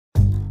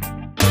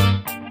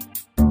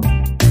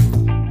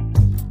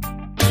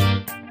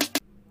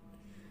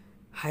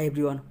Hi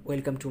everyone,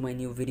 welcome to my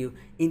new video.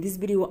 In this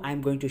video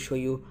I'm going to show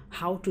you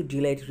how to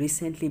delete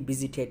recently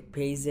visited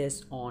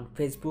pages on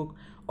Facebook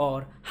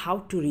or how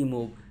to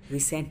remove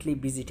recently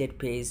visited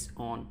page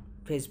on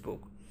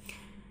Facebook.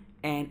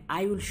 And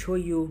I will show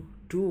you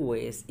two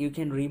ways you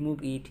can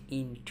remove it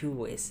in two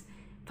ways.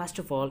 First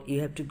of all,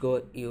 you have to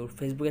go your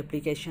Facebook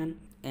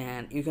application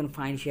and you can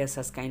find here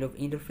such kind of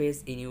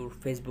interface in your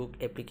Facebook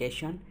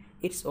application.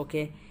 It's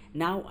okay.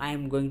 Now I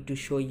am going to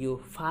show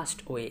you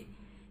fast way.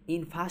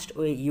 In fast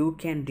way you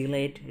can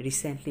delete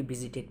recently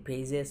visited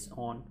pages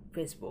on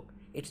Facebook.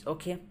 It's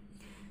okay.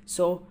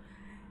 So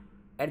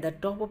at the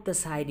top of the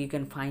side you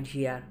can find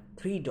here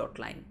three dot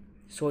line.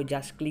 So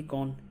just click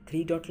on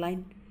three dot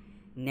line.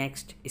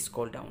 Next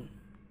scroll down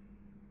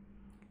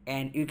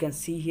and you can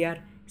see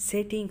here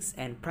settings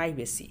and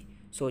privacy.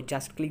 So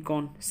just click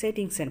on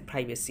settings and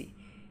privacy.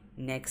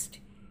 Next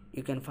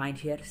you can find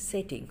here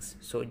settings.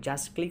 So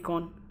just click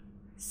on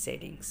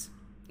settings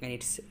and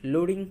it's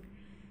loading.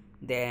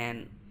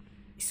 Then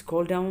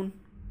scroll down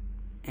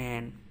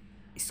and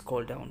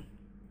scroll down.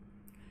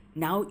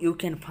 Now you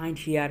can find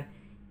here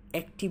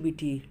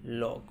activity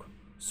log.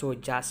 So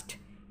just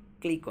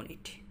click on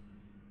it.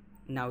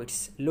 Now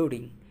it's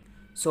loading.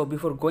 So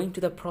before going to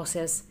the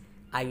process,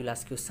 I will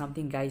ask you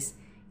something, guys.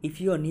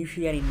 If you are new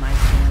here in my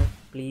channel,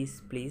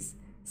 please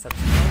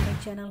subscribe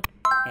my channel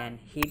and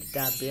hit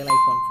the bell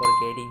icon for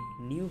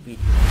getting new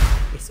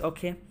videos. It's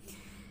okay.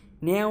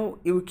 Now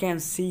you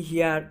can see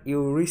here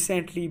your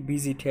recently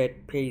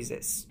visited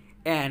pages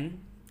and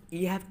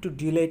you have to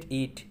delete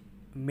it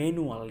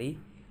manually,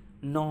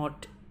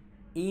 not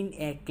in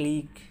a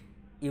click.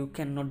 You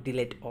cannot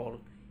delete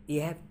all. You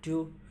have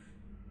to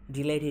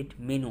delete it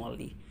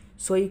manually.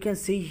 So you can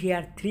see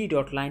here three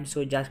dot line.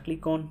 So just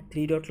click on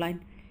three dot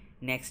line.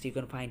 Next you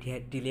can find here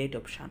delete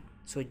option.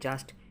 So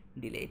just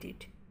delete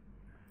it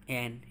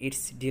and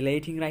it's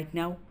deleting right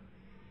now.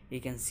 You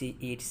can see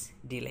it's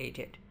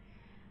deleted.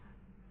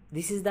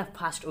 This is the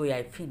first way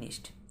I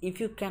finished.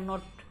 If you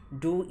cannot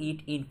do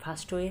it in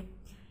first way,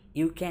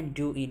 you can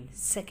do in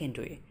second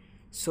way.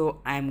 So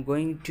I'm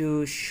going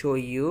to show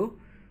you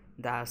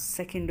the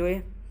second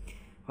way.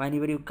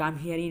 Whenever you come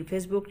here in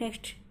Facebook,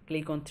 next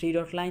click on three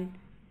dot line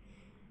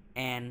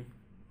and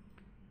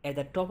at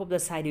the top of the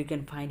side you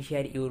can find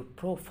here your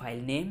profile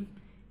name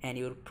and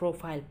your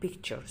profile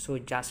picture. So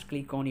just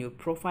click on your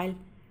profile.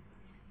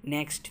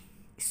 Next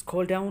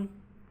scroll down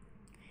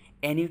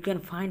and you can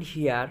find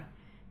here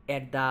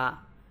at the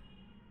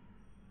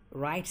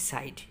right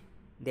side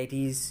that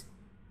is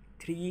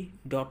three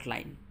dot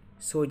line.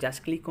 So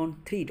just click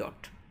on three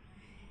dot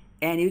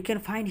and you can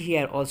find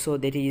here also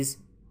that is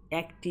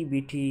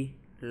activity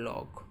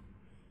log.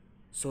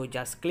 So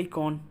just click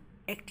on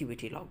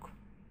activity log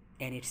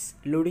and it's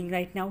loading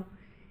right now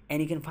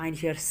and you can find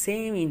here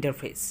same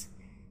interface.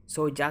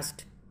 So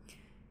just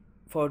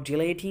for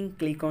deleting,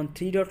 click on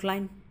three dot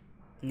line.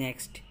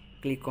 Next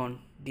click on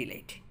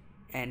delete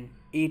and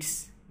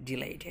it's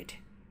deleted.